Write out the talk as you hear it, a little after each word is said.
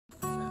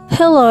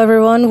Hello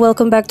everyone,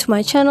 welcome back to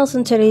my channel. So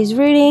in today's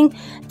reading,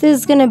 this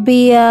is gonna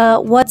be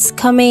what's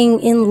coming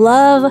in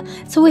love.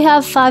 So we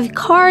have 5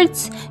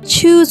 cards.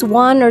 Choose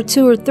 1 or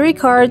 2 or 3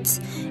 cards.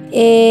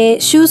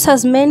 Choose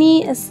as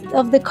many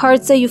of the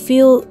cards that you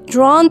feel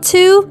drawn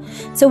to,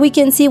 so we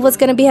can see what's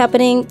gonna be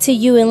happening to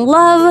you in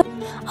love.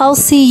 I'll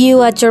see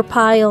you at your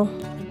pile.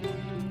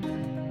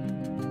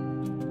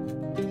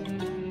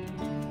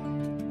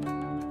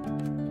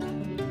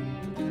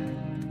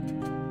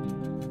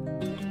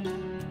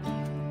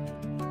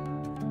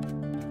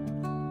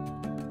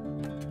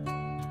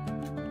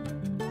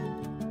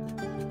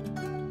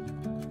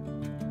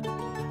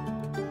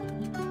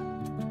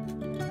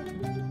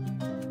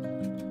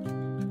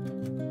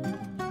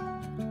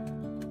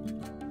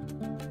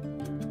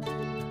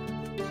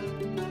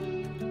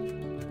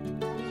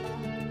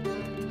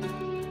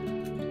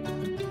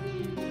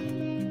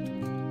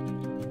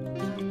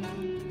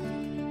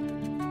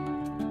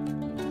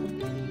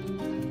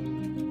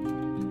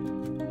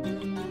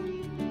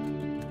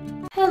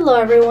 Hello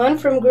everyone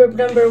from group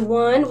number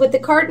 1 with the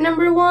card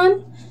number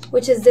 1,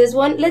 which is this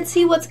one. Let's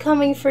see what's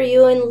coming for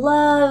you in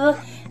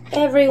love,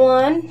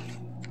 everyone.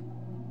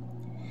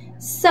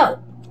 So,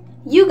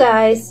 you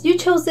guys, you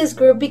chose this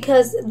group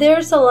because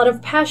there's a lot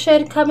of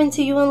passion coming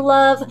to you in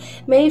love.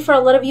 Maybe for a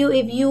lot of you,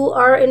 if you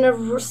are in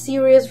a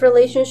serious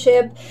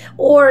relationship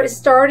or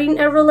starting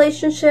a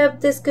relationship,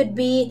 this could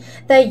be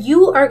that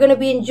you are going to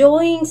be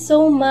enjoying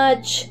so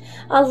much,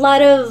 a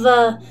lot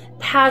of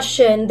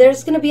passion.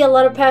 There's going to be a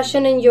lot of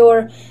passion in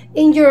your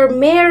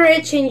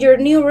marriage, in your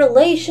new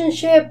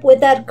relationship, with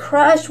that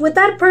crush, with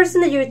that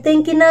person that you're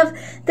thinking of.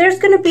 There's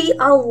going to be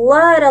a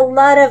lot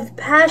of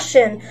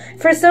passion.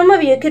 For some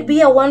of you, it could be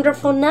a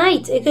wonderful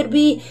night. It could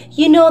be,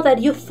 you know,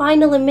 that you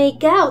finally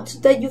make out,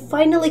 that you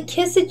finally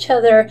kiss each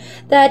other,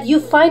 that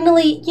you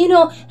finally, you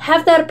know,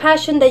 have that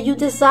passion that you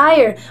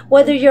desire.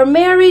 Whether you're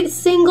married,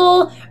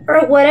 single,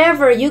 or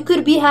whatever, you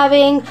could be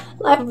having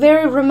a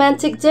very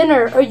romantic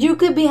dinner, or you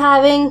could be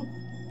having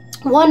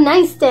one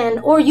night stand,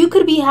 or you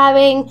could be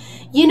having,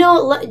 you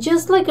know,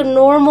 just like a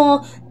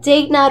normal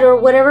date night or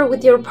whatever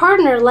with your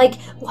partner. Like,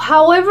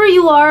 however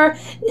you are,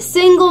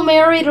 single,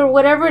 married, or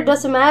whatever, it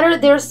doesn't matter.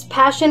 There's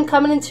passion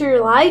coming into your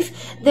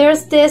life.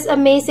 There's this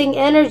amazing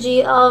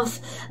energy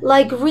of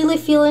like really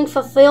feeling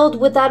fulfilled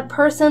with that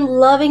person,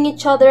 loving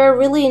each other,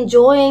 really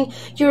enjoying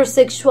your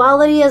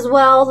sexuality as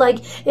well. Like,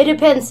 it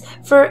depends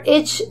for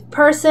each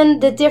person,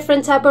 the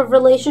different type of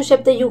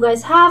relationship that you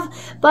guys have,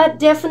 but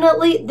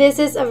definitely this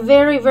is a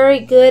very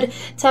good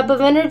type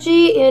of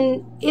energy,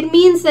 and it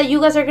means that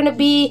you guys are going to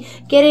be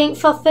getting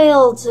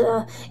fulfilled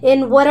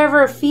in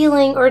whatever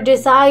feeling or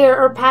desire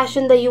or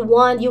passion that you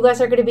want. You guys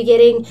are going to be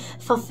getting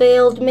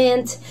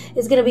fulfillment.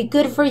 It's going to be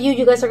good for you.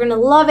 You guys are going to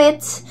love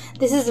it.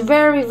 This is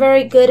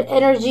very good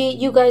energy,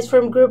 you guys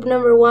from group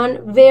number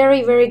 1.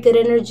 Very good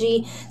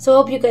energy. So I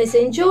hope you guys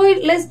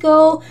enjoyed. Let's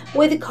go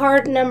with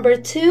card number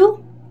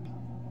 2.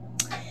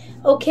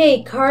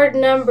 Okay, card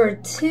number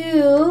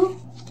 2,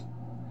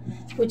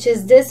 which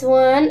is this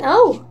one.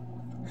 Oh,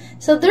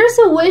 so there's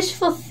a wish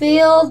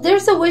fulfilled.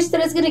 There's a wish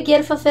that is going to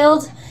get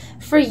fulfilled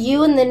for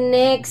you in the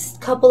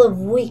next couple of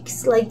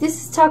weeks. Like,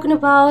 this is talking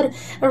about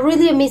a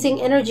really amazing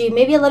energy.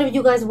 Maybe a lot of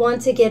you guys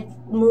want to get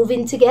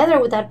moving together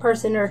with that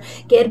person, or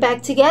get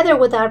back together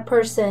with that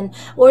person.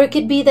 Or it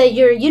could be that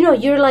you're, you know,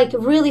 you're like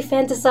really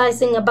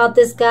fantasizing about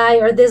this guy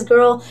or this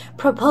girl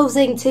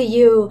proposing to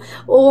you,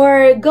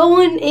 or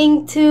going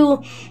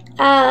into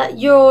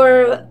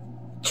your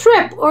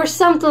trip or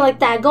something like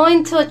that,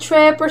 going to a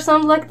trip or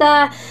something like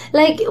that.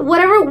 Like,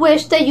 whatever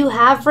wish that you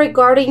have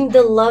regarding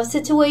the love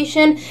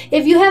situation.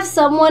 If you have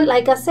someone,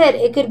 like I said,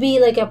 it could be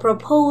like a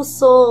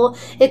proposal,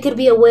 it could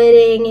be a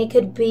wedding, it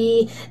could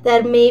be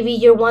that maybe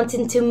you're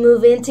wanting to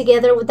move in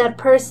together with that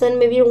person,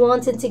 maybe you're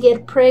wanting to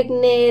get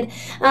pregnant.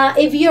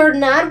 If you're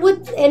not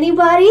with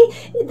anybody,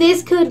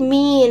 this could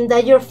mean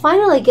that you're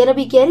finally gonna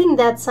be getting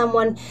that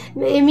someone.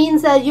 It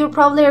means that you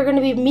probably are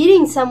gonna be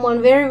meeting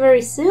someone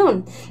very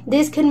soon.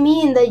 This could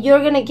mean that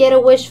you're gonna get a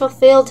wish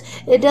fulfilled.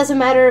 It doesn't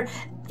matter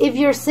if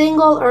you're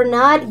single or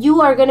not, you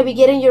are gonna be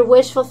getting your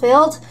wish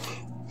fulfilled.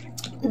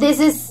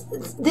 This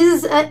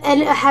is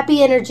a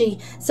happy energy,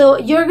 so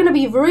you're gonna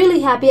be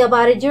really happy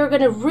about it. You're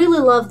gonna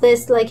really love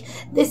this. Like,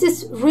 this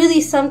is really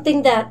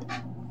something that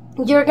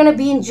you're gonna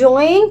be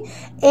enjoying,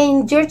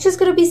 and you're just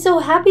gonna be so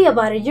happy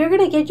about it. You're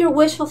gonna get your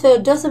wish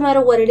fulfilled. Doesn't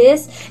matter what it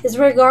is. It's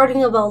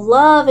regarding about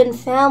love and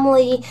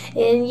family,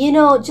 and, you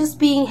know, just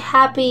being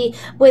happy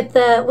with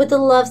the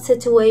love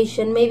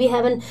situation. Maybe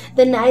having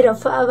the night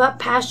of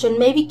passion.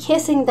 Maybe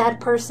kissing that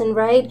person,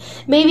 right?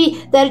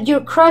 Maybe that your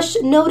crush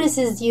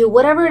notices you.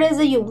 Whatever it is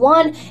that you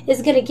want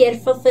is gonna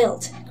get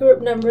fulfilled.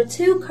 Group number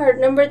 2, card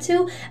number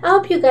 2. I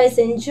hope you guys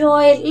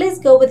enjoyed. Let's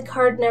go with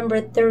card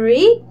number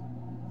 3.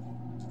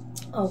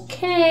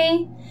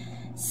 Okay,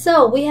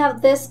 so we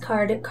have this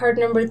card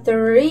number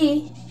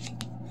 3.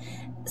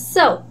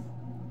 So,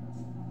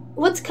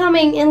 what's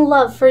coming in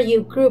love for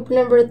you, group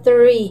number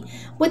 3?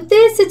 With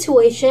this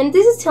situation,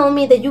 this is telling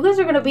me that you guys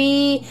are going to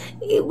be,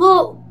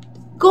 well,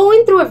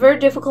 going through a very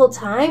difficult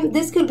time.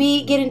 This could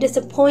be getting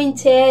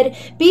disappointed,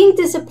 being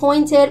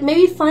disappointed,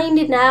 maybe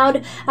finding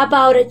out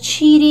about a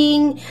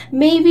cheating,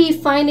 maybe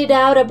finding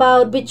out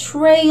about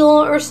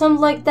betrayal or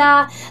something like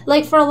that.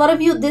 Like for a lot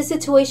of you, this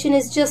situation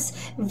is just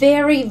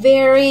very,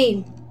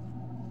 very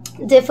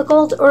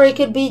difficult, or it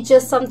could be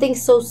just something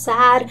so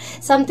sad,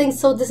 something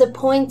so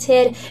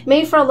disappointed.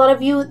 Maybe for a lot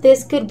of you,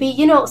 this could be,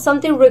 you know,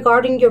 something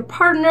regarding your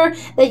partner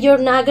that you're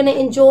not gonna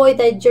enjoy,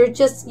 that you're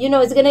just, you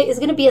know, it's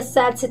gonna be a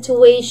sad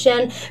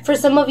situation. For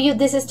some of you,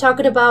 this is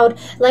talking about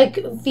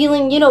like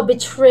feeling, you know,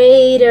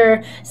 betrayed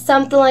or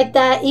something like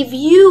that. If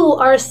you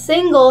are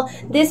single,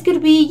 this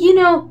could be, you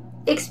know,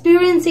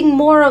 experiencing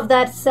more of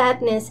that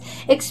sadness,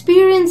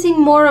 experiencing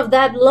more of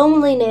that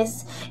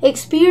loneliness,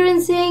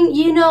 experiencing,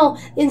 you know,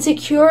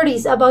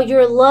 insecurities about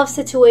your love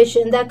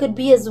situation. That could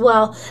be as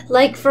well.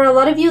 Like for a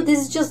lot of you, this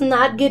is just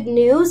not good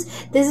news.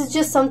 This is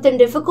just something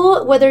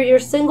difficult, whether you're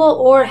single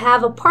or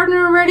have a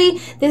partner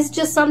already. This is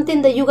just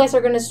something that you guys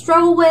are going to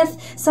struggle with,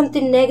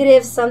 something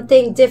negative,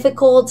 something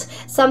difficult,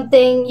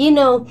 something, you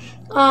know,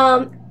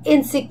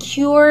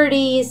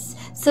 insecurities,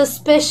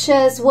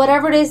 suspicious,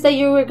 whatever it is that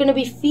you're going to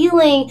be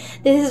feeling.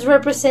 This is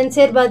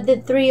represented by the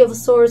Three of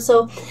Swords.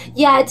 So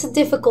yeah, it's a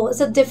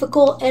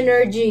difficult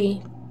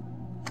energy.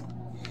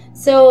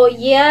 So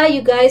yeah,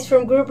 you guys,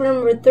 from group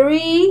number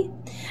 3,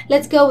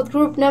 let's go with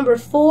group number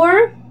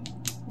 4.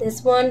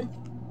 This one.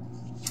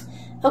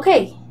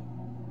 Okay,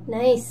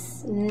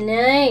 nice.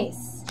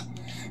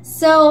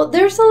 So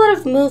there's a lot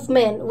of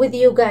movement with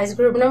you guys.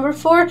 Group number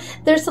 4,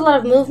 there's a lot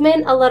of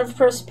movement, a lot of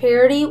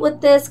prosperity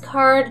with this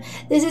card.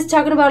 This is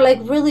talking about like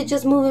really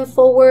just moving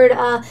forward,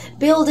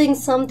 building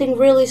something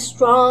really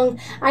strong.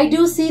 I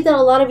do see that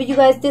a lot of you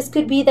guys, this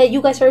could be that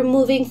you guys are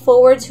moving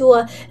forward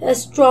to a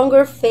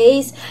stronger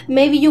phase.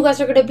 Maybe you guys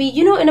are going to be,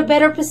 you know, in a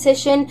better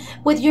position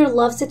with your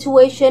love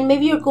situation.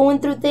 Maybe you're going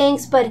through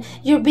things, but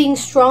you're being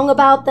strong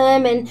about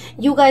them, and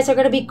you guys are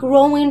going to be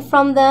growing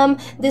from them.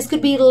 This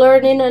could be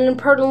learning an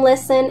important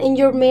lesson in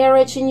your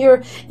marriage, in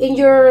your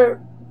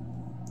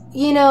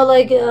you know,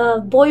 like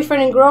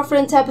boyfriend and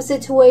girlfriend type of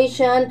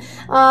situation.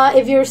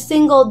 If you're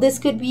single, this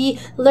could be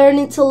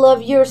learning to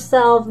love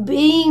yourself,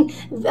 being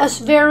a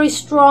very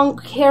strong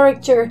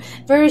character,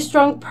 very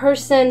strong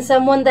person,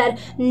 someone that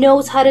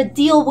knows how to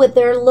deal with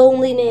their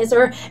loneliness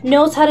or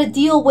knows how to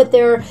deal with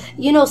their,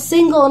 you know,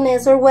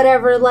 singleness or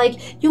whatever.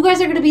 Like you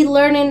guys are going to be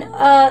learning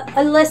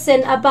a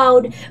lesson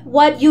about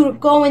what you're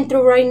going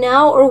through right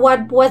now, or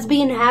what's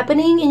been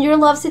happening in your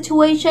love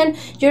situation.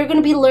 You're going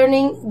to be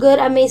learning good,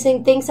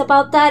 amazing things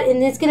about that.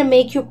 And it's gonna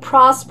make you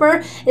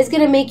prosper. It's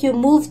gonna make you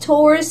move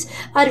towards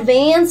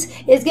advance.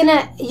 You're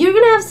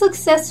gonna have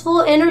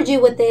successful energy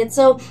with it.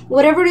 So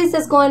whatever it is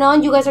that's going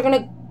on, you guys are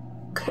gonna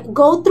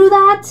go through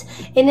that,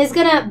 and it's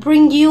gonna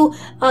bring you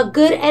a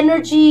good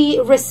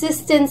energy,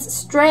 resistance,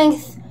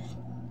 strength.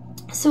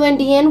 So in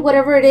the end,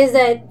 whatever it is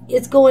that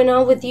is going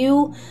on with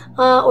you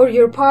or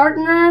your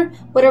partner,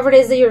 whatever it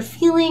is that you're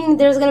feeling,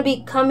 there's gonna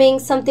be coming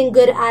something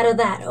good out of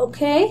that.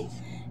 Okay,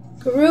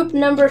 group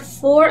number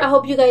 4, I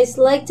hope you guys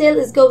liked it.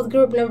 Let's go with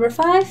group number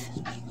 5.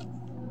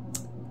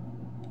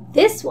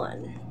 This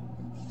one,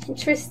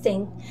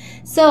 interesting.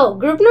 So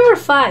group number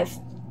 5,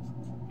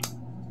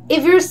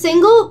 if you're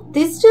single,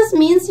 this just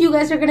means you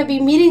guys are going to be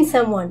meeting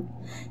someone.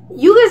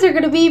 You guys are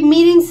going to be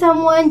meeting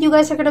someone. You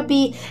guys are going to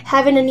be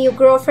having a new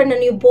girlfriend, a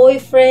new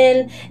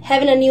boyfriend,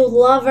 having a new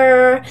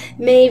lover.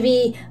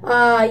 Maybe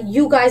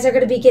you guys are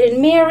going to be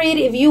getting married.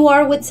 If you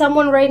are with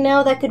someone right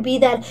now, that could be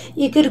that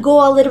you could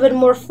go a little bit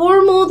more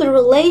formal, the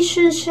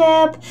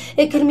relationship.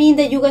 It could mean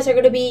that you guys are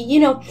going to be, you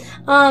know,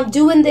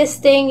 doing this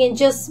thing and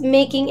just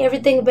making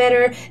everything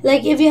better.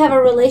 Like if you have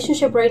a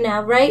relationship right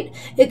now, right?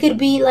 It could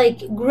be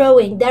like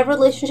growing. That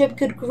relationship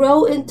could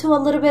grow into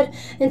a little bit,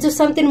 into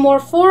something more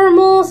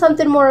formal,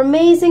 something more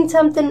amazing,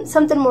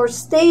 something more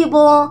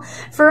stable.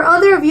 For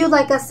other of you,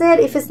 like I said,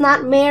 if it's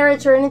not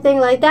marriage or anything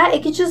like that,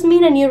 it could just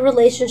mean a new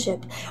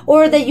relationship,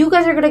 or that you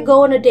guys are going to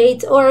go on a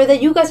date, or that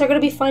you guys are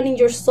going to be finding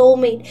your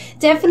soulmate.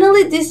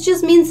 Definitely this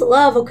just means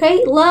love.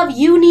 Okay, love,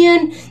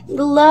 union,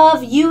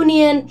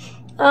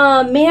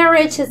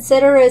 marriage,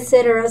 etc.,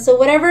 etc. So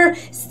whatever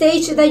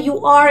stage that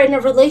you are in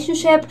a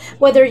relationship,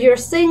 whether you're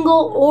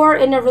single or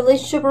in a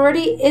relationship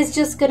already, is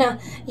just gonna,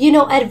 you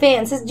know,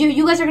 advance.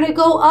 You guys are gonna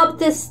go up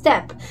this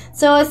step.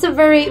 So it's a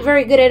very,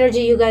 very good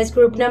energy, you guys.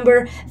 Group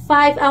number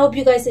 5. I hope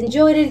you guys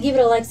enjoyed it. Give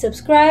it a like,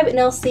 subscribe, and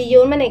I'll see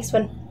you in my next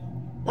one.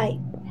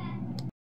 Bye.